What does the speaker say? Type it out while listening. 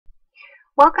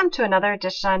Welcome to another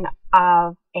edition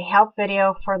of a help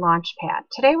video for Launchpad.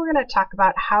 Today we're going to talk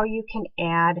about how you can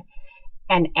add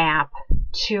an app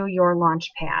to your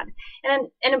Launchpad. And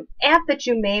an app that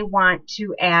you may want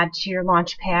to add to your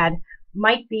Launchpad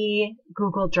might be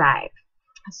Google Drive.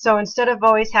 So instead of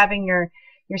always having your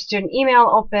student email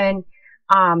open,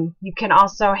 you can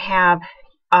also have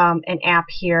an app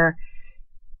here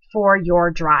for your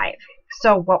Drive.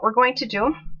 So what we're going to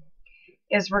do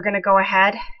is we're going to go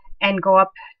ahead and go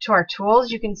up to our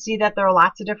tools. You can see that there are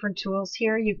lots of different tools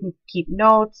here. You can keep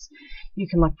notes, you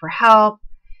can look for help,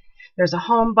 there's a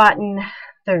home button,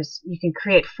 you can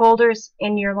create folders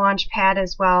in your Launchpad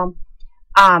as well.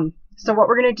 So what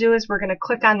we're going to do is we're going to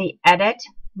click on the edit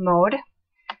mode,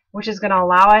 which is going to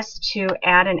allow us to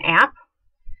add an app.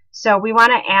 So we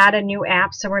want to add a new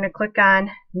app, so we're going to click on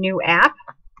new app.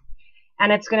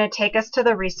 And it's going to take us to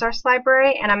the resource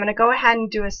library, and I'm going to go ahead and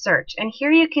do a search. And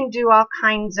here you can do all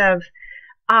kinds of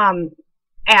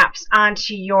apps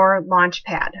onto your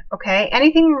Launchpad. Okay,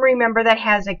 anything, remember, that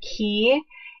has a key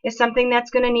is something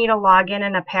that's going to need a login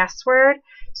and a password.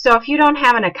 So if you don't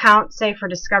have an account, say for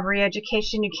Discovery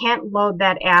Education, you can't load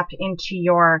that app into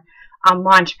your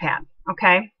Launchpad.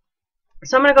 Okay,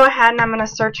 so I'm going to go ahead and I'm going to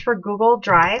search for Google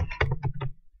Drive.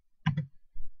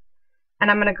 And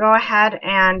I'm going to go ahead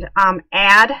and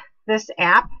add this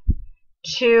app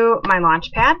to my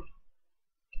Launchpad.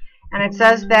 And it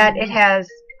says that it has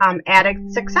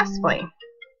added successfully.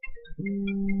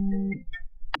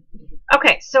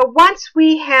 Okay, so once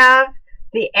we have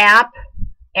the app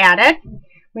added,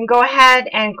 we can go ahead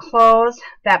and close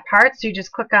that part. So you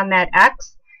just click on that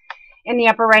X in the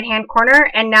upper right hand corner,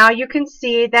 and now you can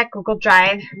see that Google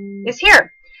Drive is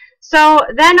here. So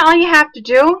then all you have to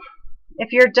do,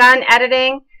 if you're done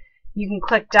editing, you can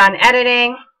click Done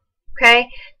Editing. Okay,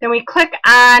 then we click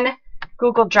on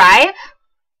Google Drive,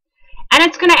 and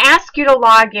it's going to ask you to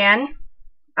log in.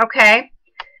 Okay,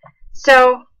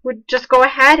 so we just go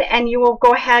ahead and you will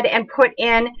go ahead and put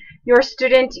in your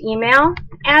student email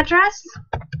address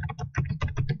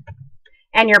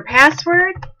and your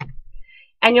password,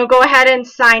 and you'll go ahead and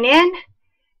sign in.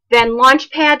 Then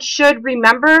Launchpad should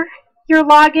remember your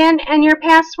login and your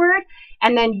password,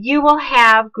 and then you will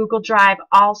have Google Drive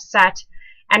all set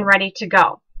and ready to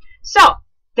go. So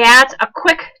that's a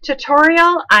quick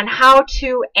tutorial on how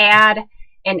to add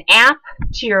an app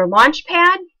to your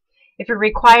Launchpad. If it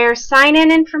requires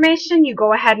sign-in information, you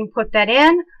go ahead and put that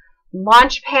in.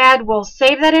 Launchpad will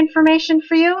save that information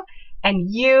for you, and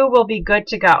you will be good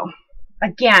to go.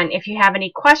 Again, if you have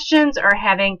any questions or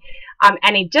having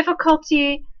any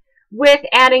difficulty with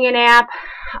adding an app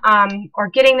or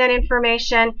getting that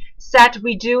information set,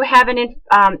 we do have an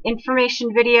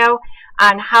information video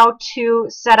on how to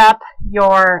set up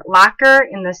your locker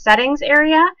in the settings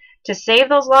area to save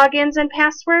those logins and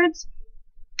passwords.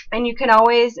 And you can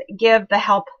always give the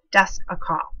help desk a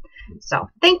call. So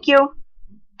thank you.